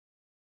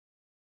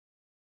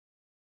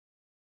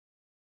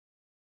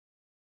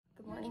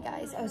morning,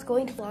 guys. I was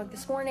going to vlog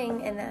this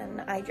morning and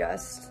then I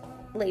just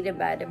laid in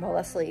bed and while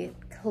Leslie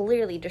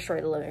clearly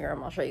destroyed the living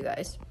room. I'll show you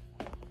guys.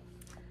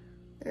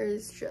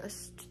 There's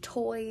just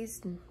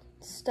toys and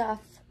stuff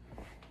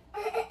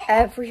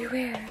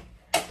everywhere.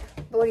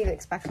 But what do you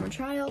expect from a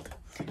child?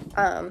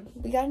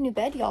 We got a new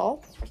bed,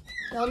 y'all.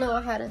 Y'all know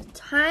I had a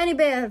tiny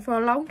bed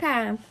for a long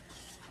time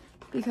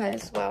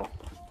because, well,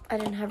 I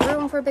didn't have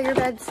room for a bigger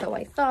bed, so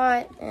I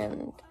thought,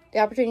 and the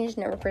opportunity just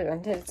never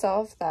presented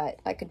itself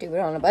that I could do it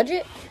on a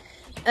budget.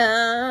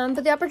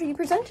 But the opportunity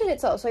presented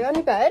itself, so I got a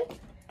new bed.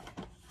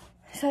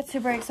 So that's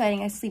super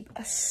exciting. I sleep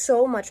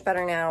so much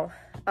better now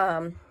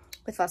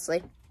with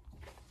Leslie.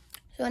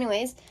 So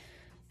anyways,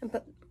 I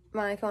put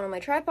my phone on my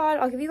tripod.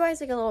 I'll give you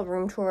guys like a little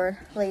room tour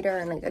later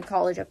and like a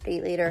college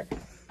update later.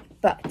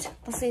 But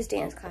Leslie's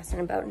dance class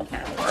in about an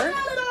hour.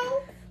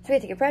 So we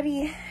have to get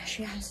ready.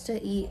 She has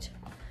to eat.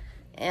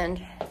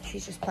 And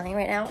she's just playing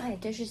right now. I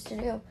have dishes to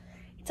do.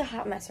 It's a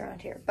hot mess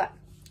around here, but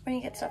we're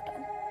gonna get stuff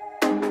done.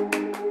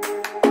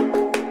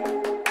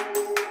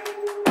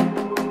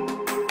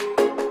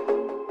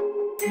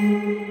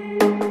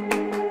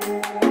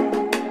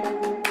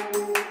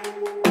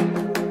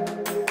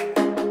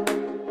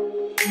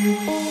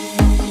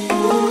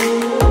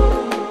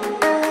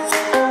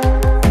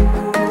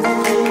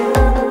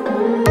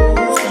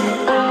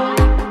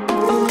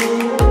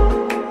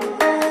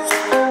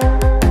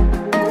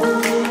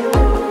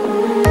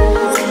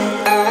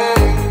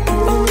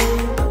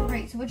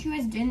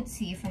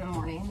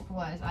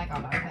 I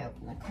got up, I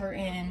opened the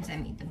curtains, I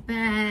made the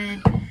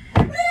bed,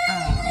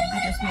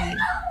 I just made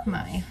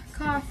my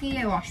coffee,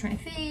 I washed my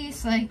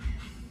face, like,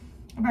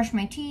 I brushed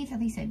my teeth, at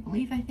least I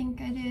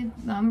think I did.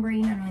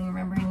 Brain, I don't even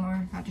remember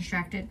anymore, got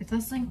distracted with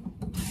Leslie.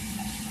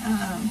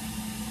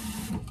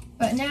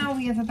 But now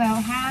we have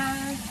about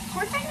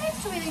 45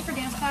 minutes to be late for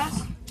dance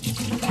class.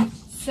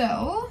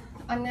 So,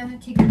 I'm gonna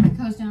take my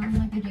clothes down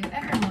like I do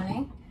every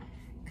morning,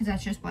 because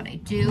that's just what I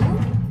do.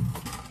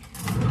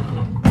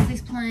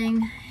 Leslie's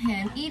playing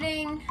and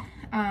eating.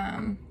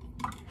 And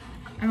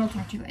I'll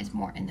talk to you guys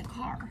more in the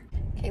car.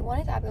 Okay, when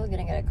is Abigail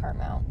gonna get a car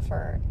mount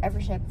for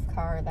every type of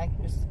car that I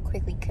can just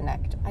quickly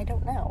connect? I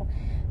don't know.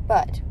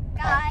 But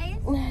guys,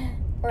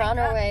 we're on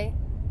our way.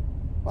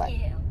 What?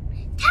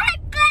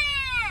 Tap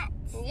class!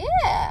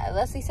 Yeah,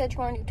 Leslie said she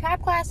wanted to do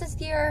tap class this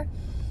year.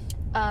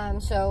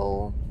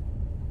 So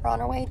we're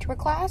on our way to a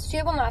class.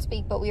 She will not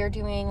speak, but we are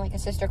doing like a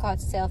sister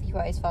class sale. If you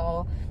guys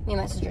follow me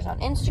and my sisters on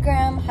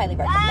Instagram, highly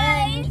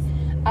recommend.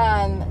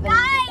 Then we do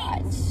that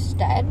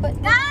instead,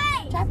 but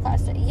guys, tap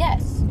class day.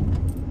 Yes.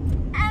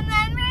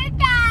 Remember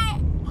that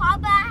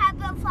Papa has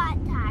a flat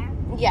tire?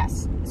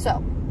 Yes.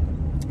 So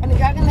I've been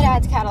driving my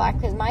dad's Cadillac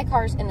because my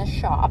car's in the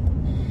shop.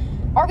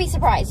 Are we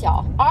surprised,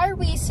 y'all? Are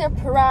we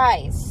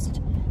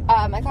surprised?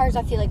 My car's,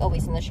 I feel like,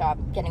 always in the shop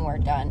getting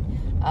work done.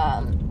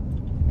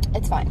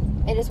 It's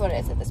fine. It is what it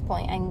is at this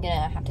point. I'm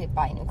gonna have to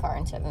buy a new car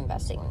instead of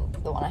investing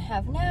in the one I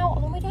have now.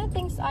 Although my dad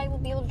thinks I will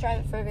be able to drive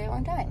it for a very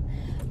long time.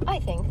 I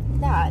think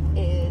that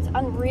is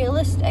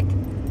unrealistic.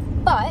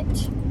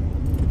 But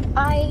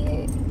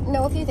I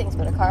know a few things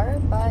about a car,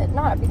 but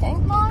not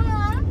everything.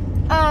 Mama.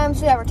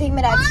 So yeah, we're taking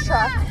my dad's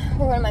truck.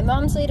 We're going to my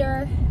mom's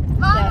later.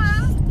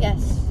 Mama.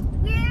 Yes.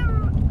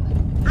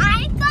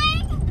 I'm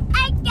going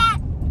to get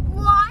a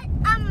lot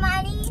of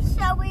money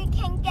so we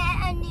can get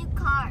a new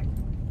car.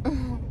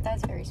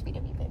 That's very sweet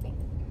of you, baby.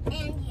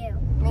 And you.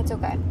 It's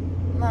okay.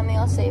 Mommy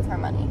will save her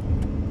money.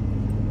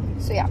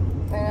 So yeah,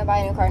 we're going to buy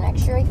a new car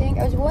next year, I think.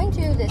 I was going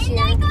to this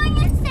year. I'm going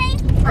to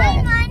save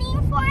my money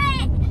for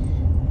a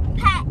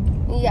pet.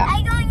 Yeah.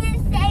 I'm going to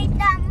save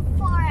them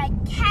for a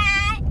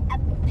cat, a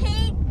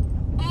pig,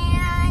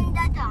 and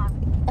a dog.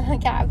 A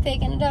cat, a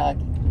pig, and a dog?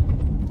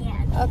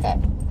 Yes. Okay.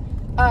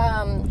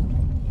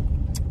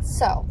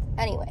 So,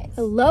 anyways.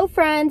 Hello,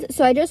 friends.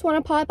 So I just want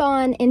to pop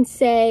on and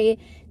say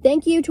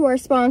thank you to our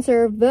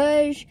sponsor,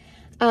 VUSH.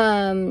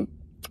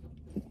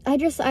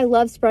 I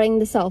love spreading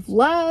the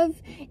self-love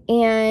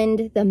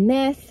and the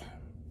myth.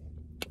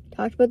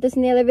 Talked about this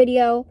in the other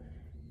video.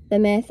 The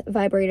myth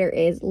vibrator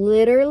is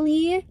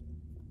literally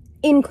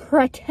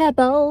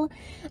incredible.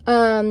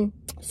 So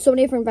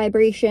many different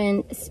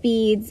vibration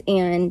speeds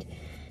and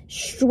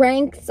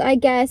strengths, I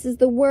guess is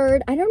the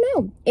word. I don't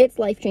know. It's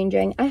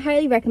life-changing. I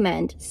highly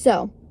recommend.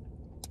 So,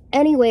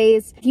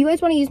 anyways, if you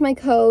guys want to use my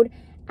code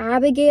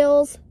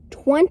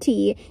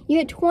Abigail's20, you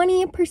get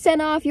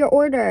 20% off your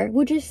order,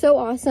 which is so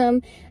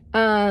awesome.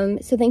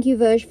 So thank you,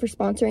 VUSH, for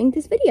sponsoring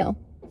this video.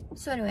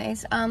 So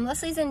anyways,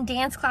 Leslie's in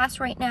dance class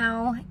right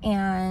now,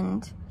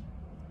 and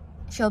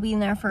she'll be in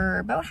there for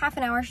about half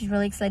an hour. She's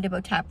really excited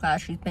about tap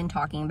class. She's been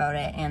talking about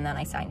it, and then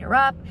I signed her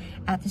up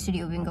at the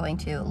studio we've been going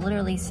to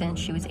literally since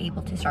she was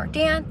able to start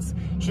dance.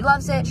 She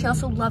loves it. She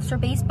also loves her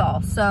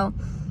baseball. So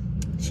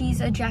she's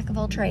a jack of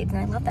all trades,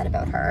 and I love that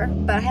about her.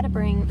 But I had to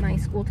bring my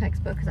school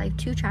textbook because I have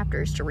 2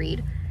 chapters to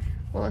read.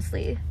 Well,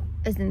 Leslie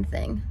is in the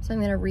thing. So I'm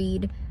going to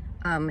read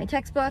my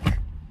textbook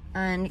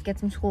and get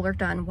some schoolwork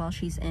done while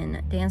she's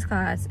in dance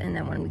class. And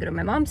then when we go to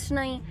my mom's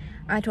tonight,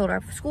 I told her I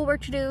have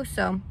schoolwork to do.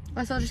 So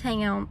I guess I'll just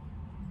hang out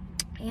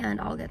and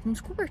I'll get some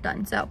schoolwork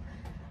done. So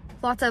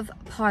lots of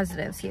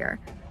positives here.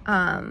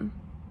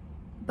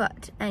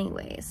 But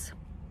anyways,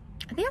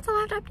 I think that's all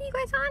I have to update you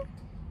guys on.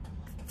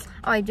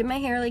 Oh, I did my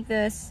hair like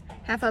this,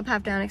 half up,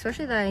 half down,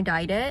 especially that I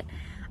dyed it.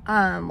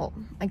 Well,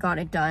 I got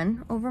it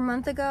done over a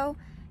month ago,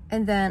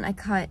 and then I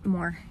cut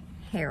more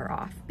hair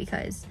off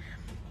because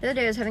the other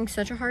day I was having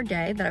such a hard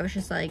day that I was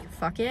just like,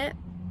 fuck it,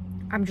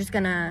 I'm just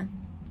gonna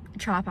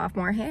chop off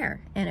more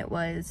hair, and it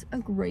was a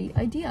great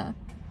idea.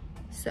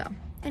 So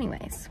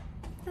anyways,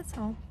 that's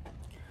all.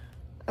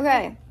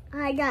 Okay.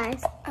 Hi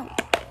guys. Oh,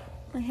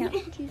 my hair.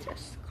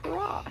 Jesus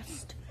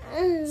Christ.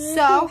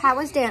 So, how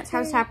was dance? How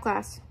was tap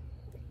class?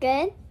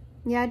 Good.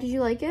 Yeah, did you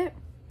like it?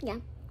 Yeah.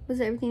 Was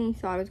it everything you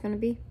thought it was gonna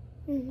be?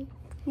 Mm-hmm.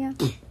 Yeah.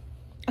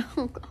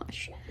 Oh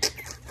gosh.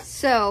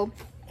 So,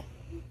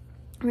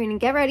 we're gonna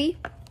get ready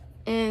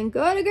and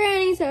go to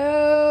Granny's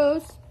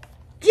house.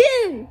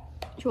 June.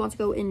 She wants to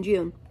go in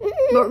June. But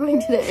we're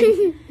going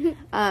today.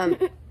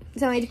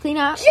 So I need to clean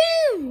up.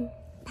 June.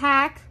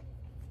 Pack.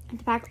 I have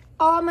to pack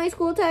all my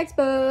school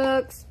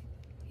textbooks.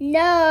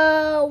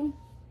 No.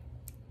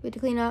 We have to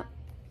clean up.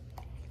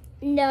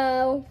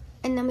 No.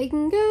 And then we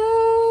can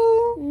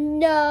go.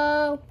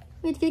 No.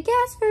 We have to get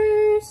gas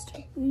first.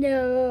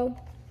 No.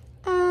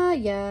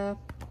 Yeah.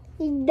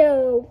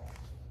 No.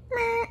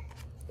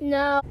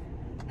 No.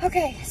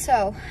 Okay,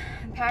 so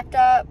I'm packed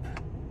up,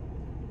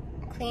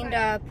 cleaned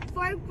up.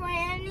 For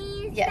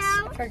Granny's Yes,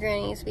 house? for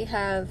Granny's.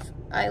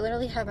 I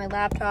literally have my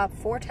laptop,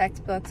 4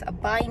 textbooks, a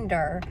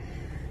binder,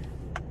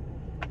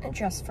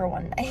 just for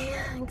one night,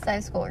 because I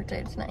have schoolwork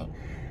to do tonight.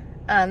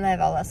 I have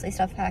all Leslie's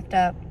stuff packed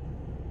up,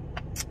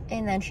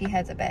 and then she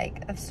has a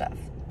bag of stuff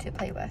to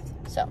play with.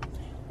 So,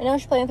 I know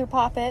she's playing with her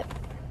Pop-It.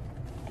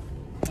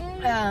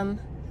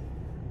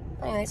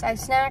 Anyways, I have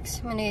snacks.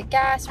 I'm gonna get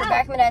gas. We're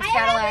back in my dad's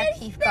Cadillac.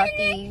 He got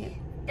the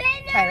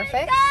tire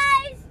fixed.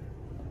 Guys.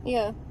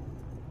 Yeah.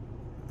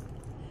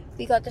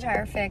 We got the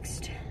tire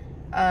fixed.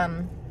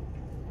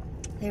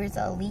 There's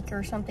a leak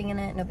or something in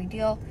it. No big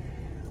deal.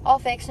 All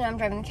fixed. Now I'm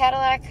driving the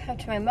Cadillac up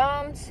to my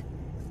mom's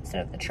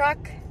instead of the truck.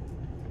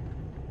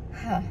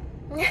 Huh.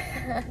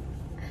 Okay,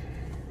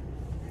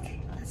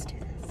 let's do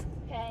this.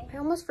 Okay. I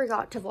almost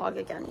forgot to vlog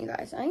again, you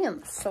guys. I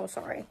am so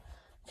sorry.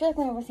 I feel like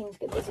whenever things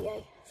get busy,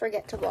 I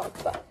forget to vlog,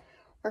 but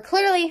we're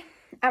clearly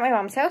at my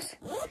mom's house.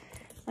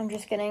 I'm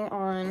just getting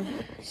on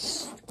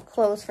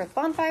clothes for the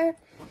bonfire.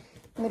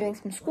 I'm doing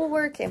some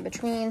schoolwork in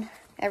between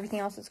everything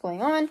else that's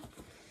going on.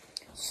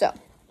 So,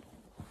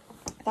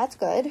 that's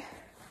good.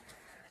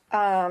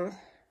 What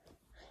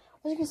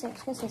was I gonna say? I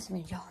was gonna say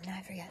something to y'all, now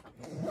I forget.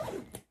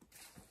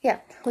 Yeah,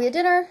 we had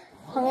dinner,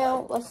 hung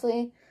out.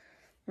 Leslie,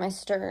 my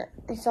sister,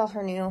 we saw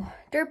her new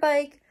dirt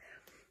bike.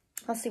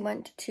 Leslie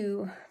went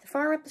to the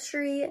farm up the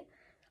street.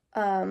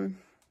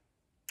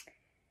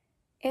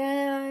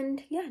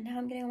 And yeah, now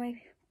I'm getting all my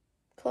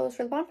clothes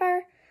for the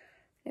bonfire.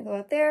 I'm gonna go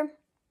out there,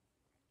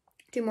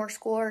 do more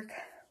schoolwork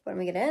when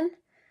we get in.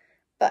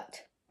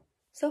 But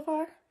so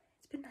far,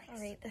 it's been nice. All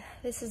right,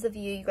 this is the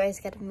view you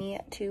guys get of me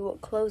to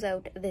close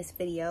out this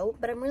video.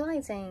 But I'm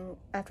realizing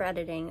after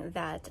editing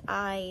that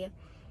I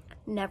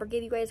never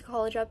gave you guys a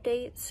college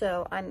update.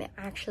 So I'm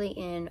actually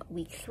in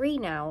week 3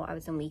 now. I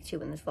was in week 2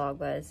 when this vlog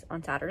was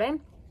on Saturday.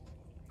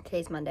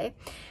 Today's Monday.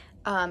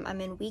 I'm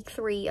in week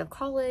 3 of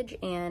college,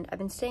 and I've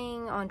been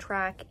staying on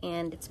track,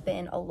 and it's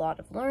been a lot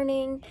of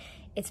learning.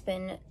 It's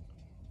been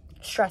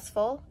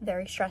stressful,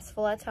 very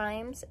stressful at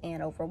times,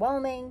 and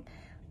overwhelming,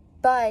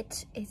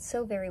 but it's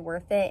so very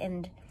worth it.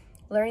 And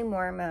learning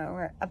more and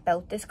more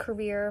about this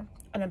career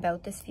and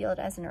about this field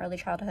as an early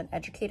childhood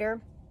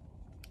educator,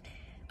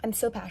 I'm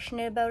so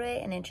passionate about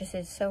it, and it just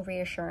is so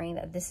reassuring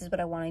that this is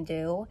what I want to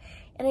do,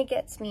 and it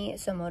gets me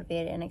so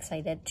motivated and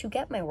excited to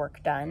get my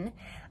work done.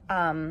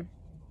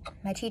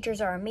 My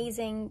teachers are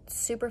amazing,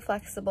 super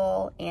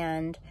flexible,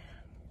 and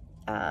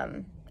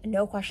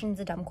no question's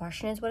a dumb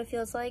question is what it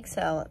feels like,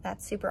 so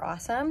that's super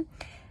awesome.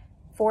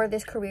 For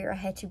this career, I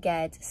had to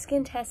get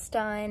skin tests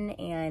done,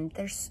 and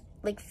there's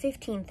like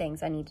 15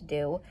 things I need to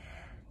do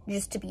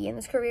just to be in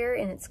this career,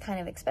 and it's kind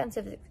of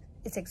expensive,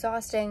 it's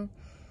exhausting,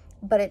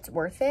 but it's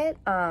worth it.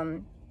 So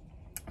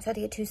I had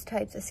to get 2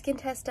 types of skin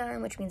tests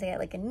done, which means I got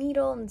like a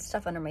needle and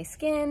stuff under my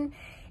skin,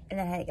 and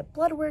then I had to get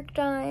blood work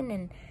done,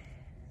 and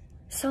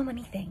so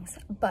many things,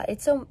 but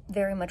it's so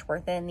very much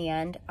worth it in the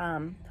end,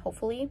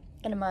 hopefully.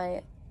 And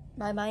my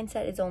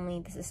mindset is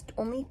this is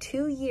only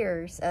 2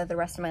 years of the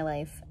rest of my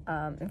life,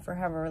 and for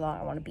however long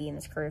I want to be in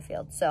this career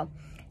field. So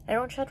I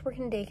don't just have to work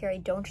in a daycare, I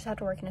don't just have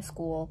to work in a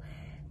school.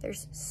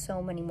 There's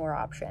so many more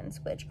options,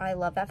 which I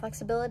love that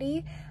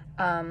flexibility.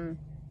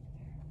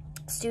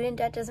 Student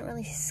debt doesn't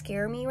really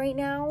scare me right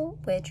now,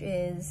 which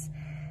is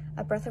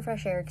a breath of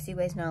fresh air, because you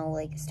guys know,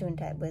 like, student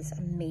debt was a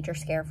major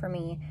scare for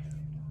me.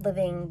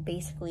 Living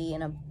basically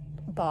in a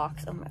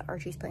box. Oh my,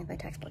 Archie's playing with my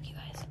textbook, you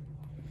guys.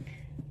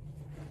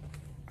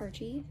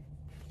 Archie,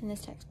 in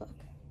this textbook,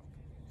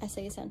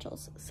 Essay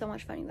Essentials. So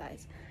much fun, you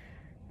guys.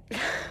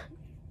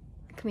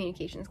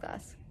 Communications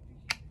class.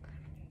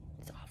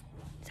 It's awful.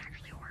 It's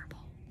actually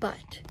horrible.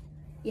 But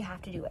you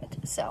have to do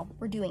it. So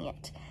we're doing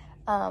it.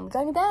 We got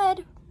a new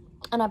bed.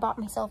 And I bought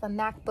myself a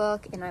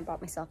MacBook, and I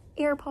bought myself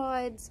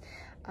AirPods.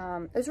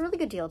 It was a really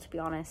good deal, to be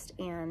honest,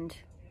 and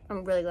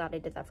I'm really glad I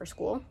did that for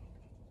school.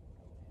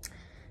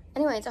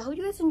 Anyways, I hope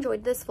you guys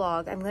enjoyed this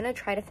vlog. I'm going to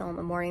try to film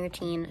a morning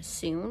routine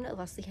soon.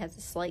 Leslie has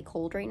a slight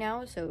cold right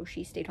now, so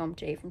she stayed home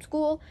today from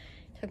school.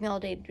 Took me all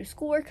day to do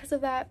schoolwork because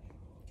of that.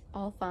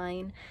 All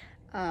fine.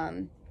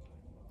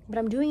 But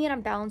I'm doing it.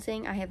 I'm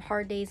balancing. I have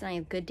hard days and I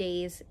have good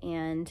days,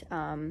 and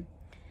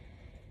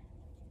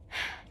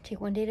take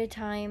one day at a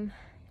time,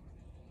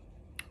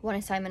 one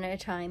assignment at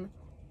a time,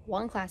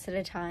 one class at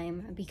a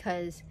time,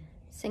 because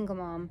single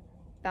mom,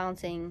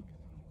 balancing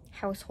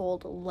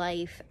household,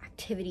 life,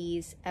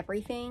 activities,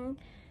 everything,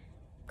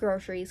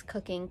 groceries,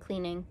 cooking,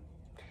 cleaning,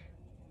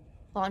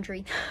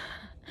 laundry,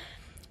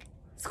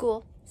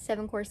 school,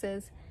 7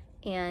 courses,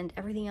 and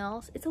everything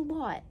else. It's a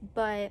lot,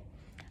 but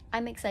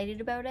I'm excited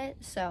about it.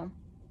 So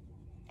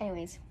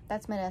anyways,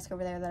 that's my desk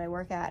over there that I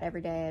work at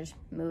every day. I just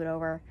move it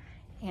over,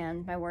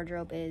 and my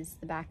wardrobe is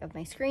the back of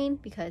my screen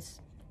because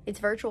it's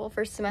virtual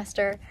first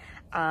semester.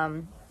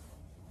 I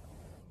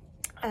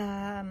think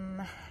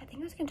I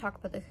was going to talk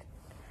about the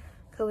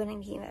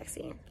COVID-19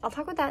 vaccine. I'll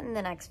talk about that in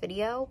the next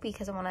video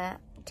because I want to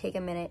take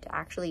a minute to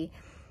actually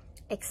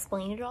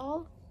explain it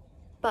all,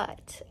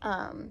 but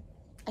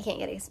I can't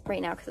get it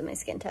right now because of my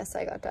skin test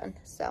I got done.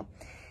 So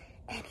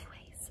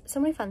anyways, so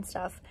many fun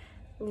stuff.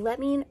 Let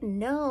me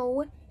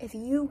know if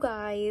you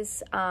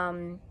guys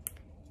are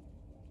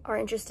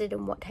interested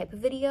in what type of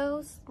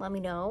videos. Let me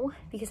know,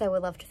 because I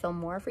would love to film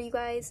more for you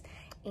guys.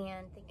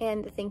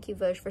 And thank you,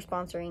 VUSH, for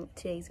sponsoring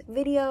today's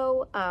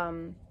video.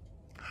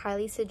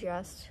 Highly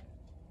suggest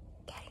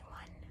getting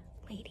one,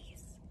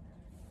 ladies.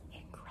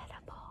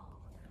 Incredible.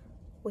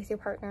 With your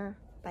partner,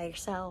 by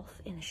yourself,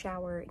 in the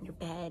shower, in your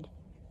bed,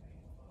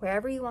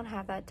 wherever you want to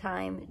have that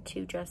time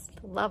to just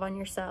love on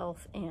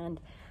yourself and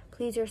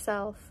please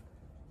yourself.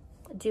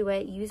 Do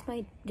it. Use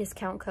my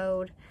discount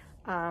code.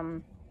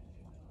 I've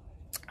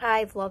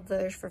loved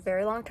VUSH for a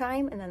very long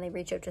time, and then they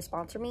reached out to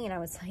sponsor me, and I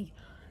was like,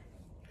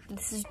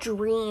 this is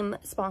dream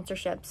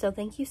sponsorship. So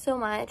thank you so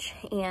much.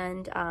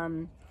 And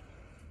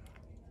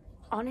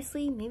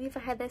honestly, maybe if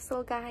I had this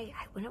little guy,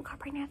 I wouldn't have got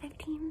pregnant at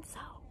 15.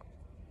 So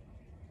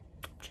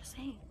just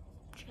saying.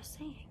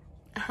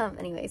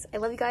 Anyways, I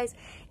love you guys,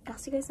 and I'll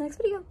see you guys in the next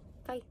video.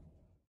 Bye.